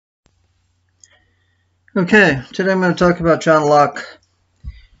Okay, today I'm going to talk about John Locke.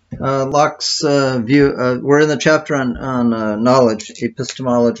 Locke's view. We're in the chapter on knowledge,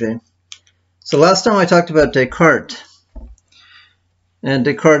 epistemology. So last time I talked about Descartes, and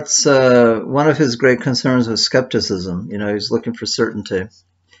Descartes, one of his great concerns was skepticism. You know, he's looking for certainty,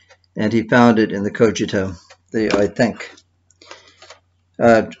 and he found it in the cogito, the I think.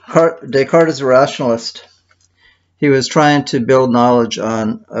 Descartes is a rationalist. He was trying to build knowledge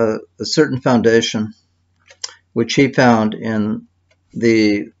on a certain foundation, which he found in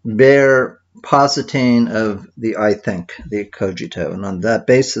the bare positing of the I think, the cogito. And on that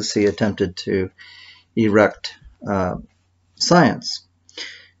basis, he attempted to erect science.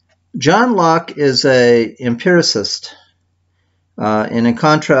 John Locke is an empiricist, and in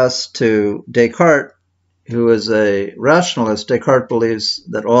contrast to Descartes, who is a rationalist, Descartes believes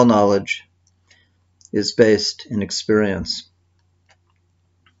that all knowledge is based in experience.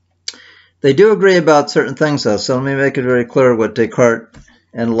 They do agree about certain things, though, so let me make it very clear what Descartes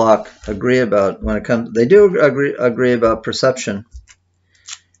and Locke agree about when it comes. They do agree about perception.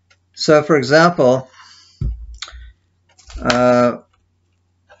 So, for example,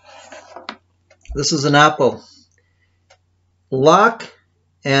 this is an apple. Locke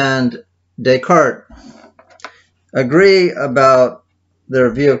and Descartes agree about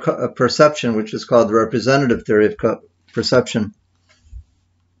their view of perception, which is called the representative theory of perception,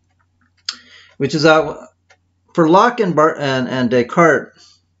 which is out for Locke and Descartes.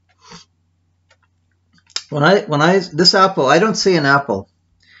 This apple, I don't see an apple.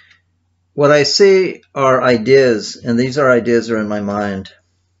 What I see are ideas, and these ideas are in my mind.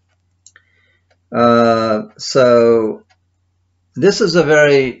 So this is a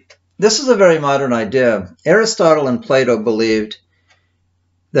very modern idea. Aristotle and Plato believed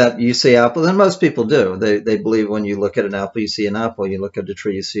that you see apples, and most people do. They believe when you look at an apple, you see an apple. You look at a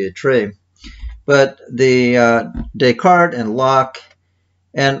tree, you see a tree. But the Descartes and Locke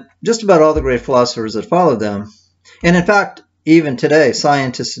and just about all the great philosophers that followed them, and in fact, even today,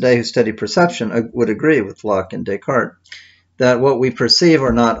 scientists today who study perception would agree with Locke and Descartes that what we perceive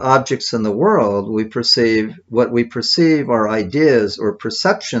are not objects in the world. What we perceive are ideas or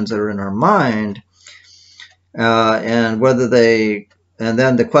perceptions that are in our mind, and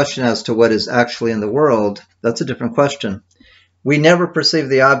then the question as to what is actually in the world, that's a different question. We never perceive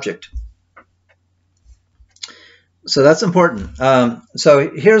the object. So that's important.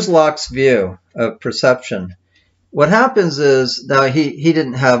 So here's Locke's view of perception. What happens is, now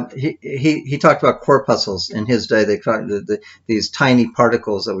he talked about corpuscles in his day. They called these tiny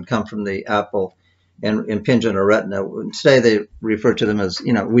particles that would come from the apple and impinge on a retina. Today they refer to them as,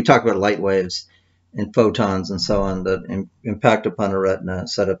 we talk about light waves and photons and so on that impact upon a retina,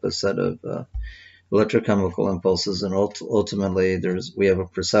 set up a set of electrochemical impulses, and ultimately we have a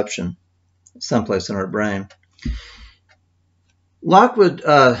perception someplace in our brain. Locke would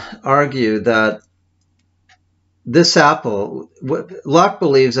argue that this apple, Locke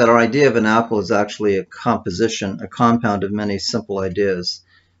believes that our idea of an apple is actually a compound of many simple ideas.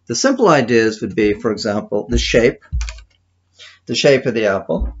 The simple ideas would be, for example, the shape of the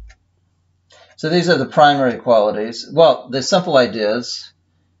apple. So these are the primary qualities. Well, the simple ideas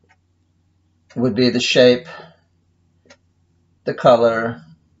would be the shape, the color,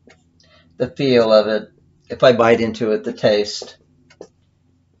 the feel of it, if I bite into it, the taste,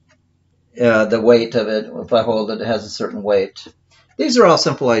 the weight of it. If I hold it, it has a certain weight. These are all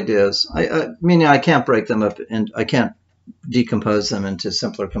simple ideas, meaning I can't break them up and I can't decompose them into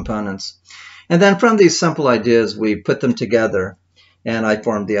simpler components. And then from these simple ideas, we put them together, and I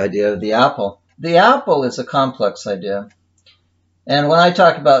formed the idea of the apple. The apple is a complex idea. And when I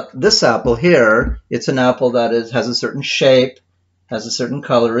talk about this apple here, it's an apple that has a certain shape, has a certain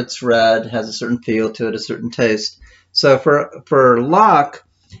color, it's red, has a certain feel to it, a certain taste. So for Locke,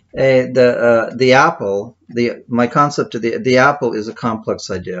 the apple, my concept of the apple is a complex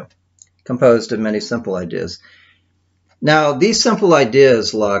idea, composed of many simple ideas. Now, these simple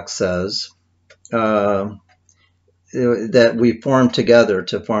ideas, Locke says, that we form together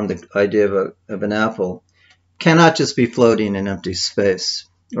to form the idea of an apple, cannot just be floating in empty space,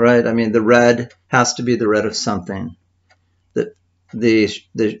 right? I mean, the red has to be the red of something.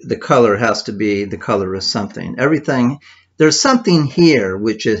 The color has to be the color of something. Everything, there's something here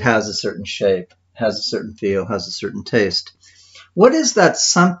which has a certain shape, has a certain feel, has a certain taste. What is that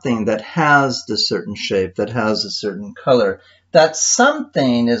something that has the certain shape, that has a certain color? That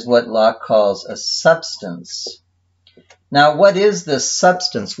something is what Locke calls a substance. Now, what is this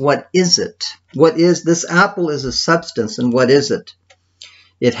substance? What is it? This apple is a substance, and what is it?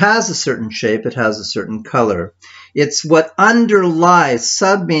 It has a certain shape. It has a certain color. It's what underlies.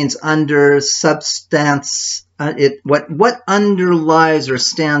 Sub means under, substance. What underlies or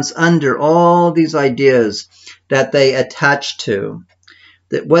stands under all these ideas that they attach to.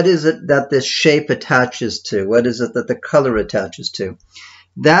 That what is it that this shape attaches to? What is it that the color attaches to?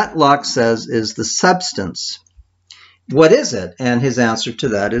 That, Locke says, is the substance. What is it? And his answer to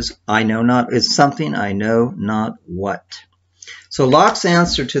that is, I know not. It's something I know not what. So Locke's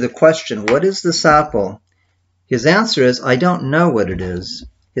answer to the question, what is this apple? His answer is, I don't know what it is.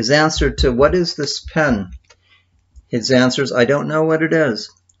 His answer to, what is this pen? His answer is, I don't know what it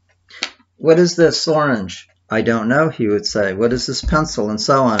is. What is this orange? I don't know, he would say. What is this pencil? And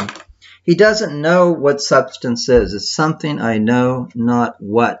so on. He doesn't know what substance is. It's something I know not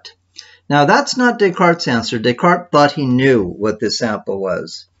what. Now, that's not Descartes' answer. Descartes thought he knew what this apple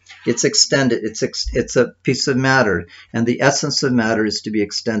was. It's extended. It's a piece of matter, and the essence of matter is to be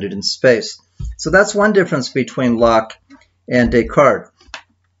extended in space. So that's one difference between Locke and Descartes.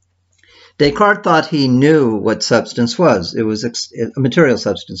 Descartes thought he knew what substance was. It was a material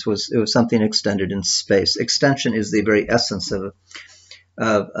substance. It was something extended in space. Extension is the very essence of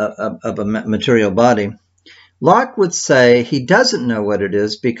a material body. Locke would say he doesn't know what it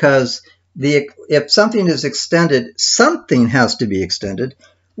is because if something is extended, something has to be extended.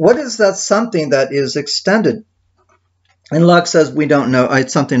 What is that something that is extended? And Locke says, we don't know.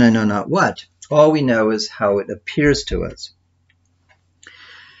 It's something I know not what. All we know is how it appears to us.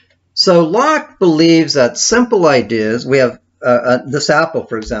 So Locke believes that simple ideas, we have this apple,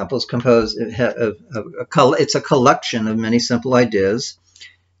 for example, is composed of it's a collection of many simple ideas.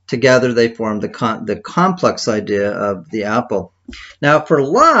 Together they form the complex idea of the apple. Now for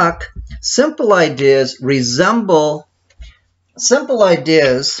Locke, simple ideas resemble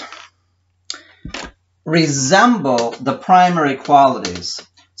the primary qualities.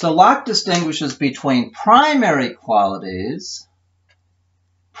 So Locke distinguishes between primary qualities,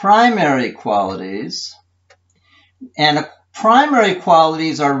 and primary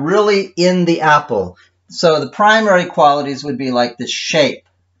qualities are really in the apple. So the primary qualities would be like the shape,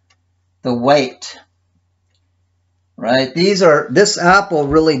 the weight, right? This apple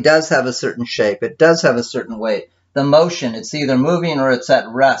really does have a certain shape. It does have a certain weight. The motion, it's either moving or it's at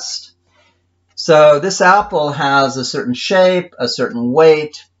rest. So this apple has a certain shape, a certain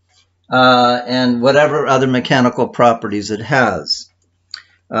weight, and whatever other mechanical properties it has.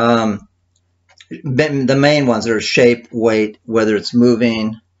 The main ones are shape, weight, whether it's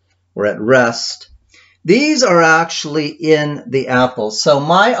moving or at rest. These are actually in the apple. So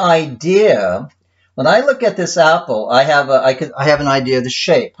my idea, when I look at this apple, I have an idea of the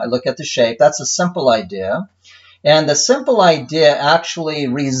shape. I look at the shape. That's a simple idea. And the simple idea actually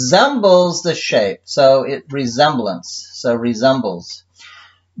resembles the shape. So it resembles.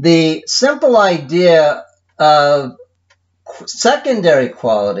 The simple idea of secondary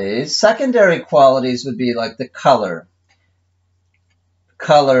qualities would be like the color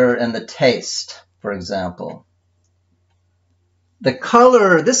and the taste, for example. The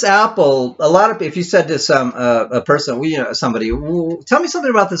color, this apple, if you said to a person, somebody, tell me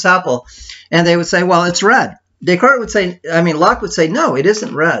something about this apple, and they would say, well, it's red. Locke would say, no, it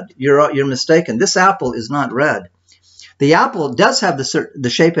isn't red. You're mistaken. This apple is not red. The apple does have the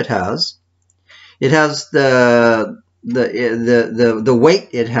shape it has. It has the weight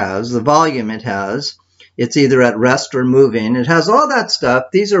it has, the volume it has. It's either at rest or moving. It has all that stuff.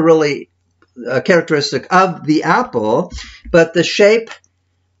 These are really characteristic of the apple, but the shape,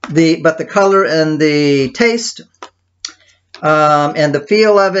 but the color and the taste and the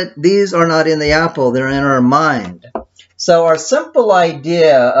feel of it, these are not in the apple. They're in our mind. So our simple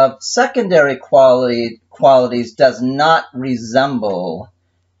idea of secondary qualities does not resemble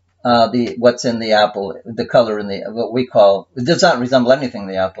what's in the apple, the color in what we call, it does not resemble anything in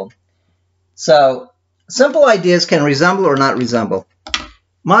the apple. So simple ideas can resemble or not resemble.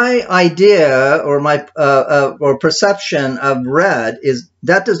 My idea or my or perception of red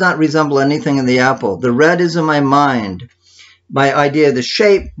that does not resemble anything in the apple. The red is in my mind. My idea of the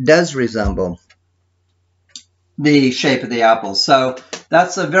shape does resemble the shape of the apple. So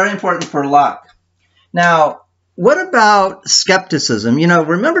that's very important for Locke. Now, what about skepticism?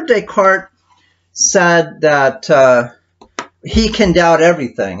 Remember Descartes said that he can doubt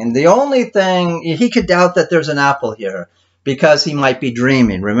everything. And the only thing, he could doubt that there's an apple here because he might be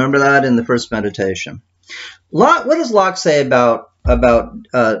dreaming. Remember that in the first meditation. What does Locke say about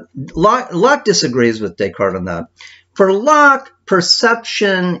Locke disagrees with Descartes on that. For Locke,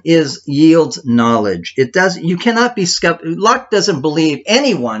 perception yields knowledge. It does. You cannot be skeptical. Locke doesn't believe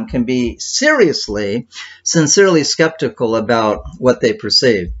anyone can be sincerely skeptical about what they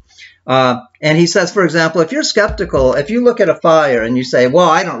perceive. And he says, for example, if you're skeptical, if you look at a fire and you say, well,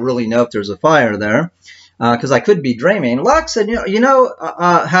 I don't really know if there's a fire there because I could be dreaming. Locke said, you know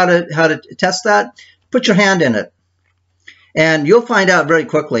how to test that? Put your hand in it. And you'll find out very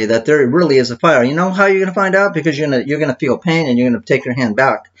quickly that there really is a fire. You know how you're going to find out? Because you're going to feel pain and you're going to take your hand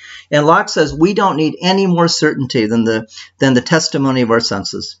back. And Locke says we don't need any more certainty than the testimony of our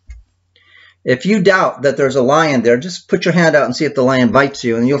senses. If you doubt that there's a lion there, just put your hand out and see if the lion bites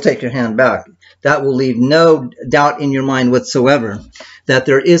you, and you'll take your hand back. That will leave no doubt in your mind whatsoever that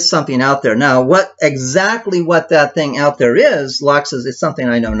there is something out there. Now, exactly what that thing out there is, Locke says it's something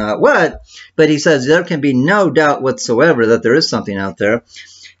I know not what, but he says there can be no doubt whatsoever that there is something out there.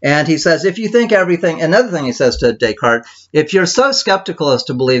 And he says, if you think everything, another thing he says to Descartes, if you're so skeptical as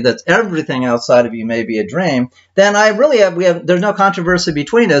to believe that everything outside of you may be a dream, then there's no controversy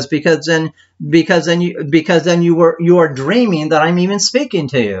between us because then you are dreaming that I'm even speaking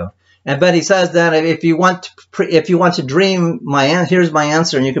to you. But he says that if you want to dream here's my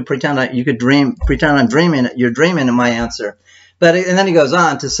answer, and you could pretend I'm dreaming, you're dreaming in my answer. And then he goes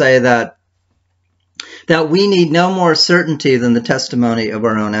on to say that we need no more certainty than the testimony of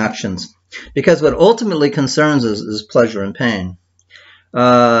our own actions, because what ultimately concerns us is pleasure and pain.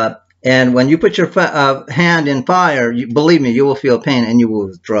 And when you put your hand in fire, believe me, you will feel pain and you will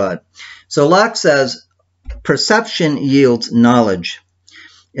withdraw it. So Locke says perception yields knowledge.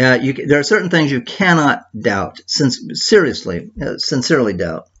 There are certain things you cannot doubt, sincerely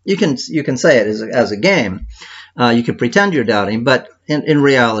doubt. You can say it as a game. You can pretend you're doubting, but in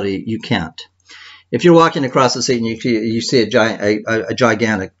reality, you can't. If you're walking across the street and you see a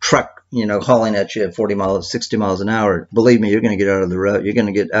gigantic truck, hauling at you at 40 miles, 60 miles an hour, believe me, you're going to get out of the road. You're going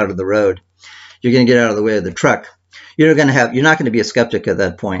to get out of the road. You're going to get out of the way of the truck. You're not going to be a skeptic at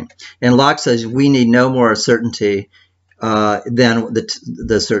that point. And Locke says we need no more certainty than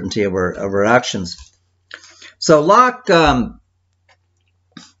the certainty of our actions. So Locke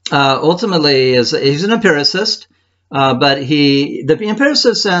ultimately he's an empiricist. But the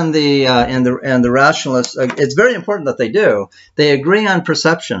empiricists and the rationalists, it's very important that they do. They agree on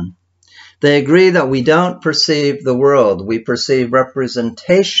perception. They agree that we don't perceive the world. We perceive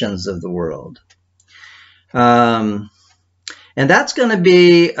representations of the world. And that's going to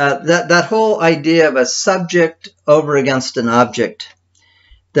be that whole idea of a subject over against an object.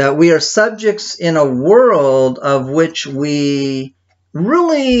 That we are subjects in a world of which we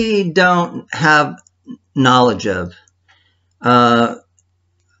really don't have knowledge of.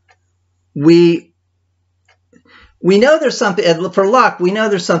 We know there's something, for Locke, we know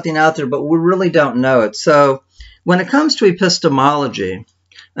there's something out there, but we really don't know it. So when it comes to epistemology,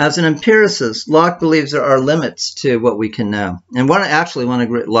 as an empiricist, Locke believes there are limits to what we can know. And one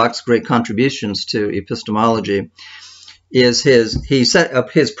of Locke's great contributions to epistemology is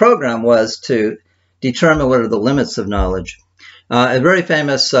his program was to determine what are the limits of knowledge. A very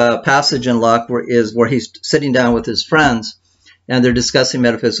famous passage in Locke where he's sitting down with his friends and they're discussing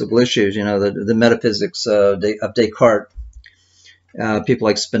metaphysical issues, the metaphysics of Descartes, people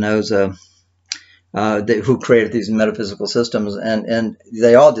like Spinoza, who created these metaphysical systems, and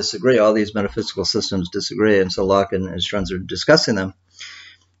they all disagree. All these metaphysical systems disagree, and so Locke and his friends are discussing them.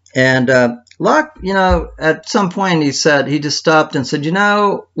 And Locke, at some point he just stopped and said,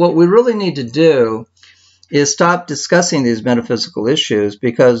 what we really need to do is stop discussing these metaphysical issues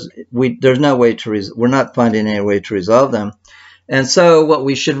because there's no way we're not finding any way to resolve them. And so what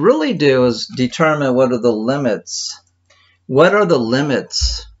we should really do is determine what are the limits. What are the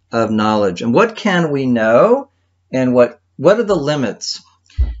limits of knowledge? And what can we know? And what are the limits?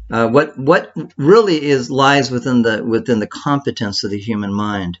 What really lies within the competence of the human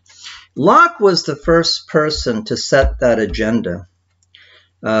mind? Locke was the first person to set that agenda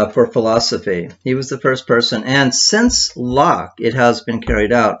for philosophy. He was the first person, and since Locke, it has been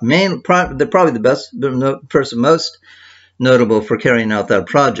carried out. Probably the person most notable for carrying out that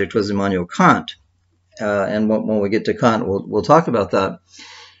project was Immanuel Kant. And when we get to Kant, we'll talk about that.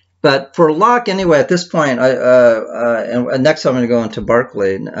 But for Locke, anyway, at this point, and next I'm going to go into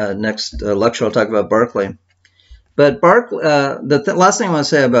Berkeley. Next lecture, I'll talk about Berkeley. But the last thing I want to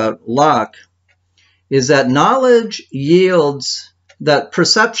say about Locke is that knowledge yields, that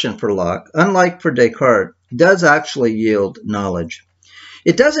perception for Locke, unlike for Descartes, does actually yield knowledge.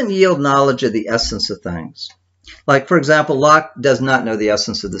 It doesn't yield knowledge of the essence of things. Like, for example, Locke does not know the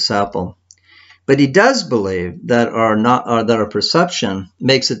essence of this apple. But he does believe that our perception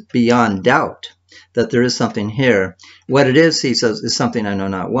makes it beyond doubt that there is something here. What it is, he says, is something I know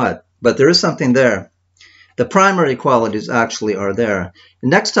not what. But there is something there. The primary qualities actually are there.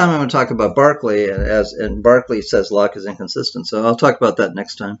 Next time I'm going to talk about Berkeley, and Berkeley says Locke is inconsistent. So I'll talk about that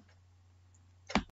next time.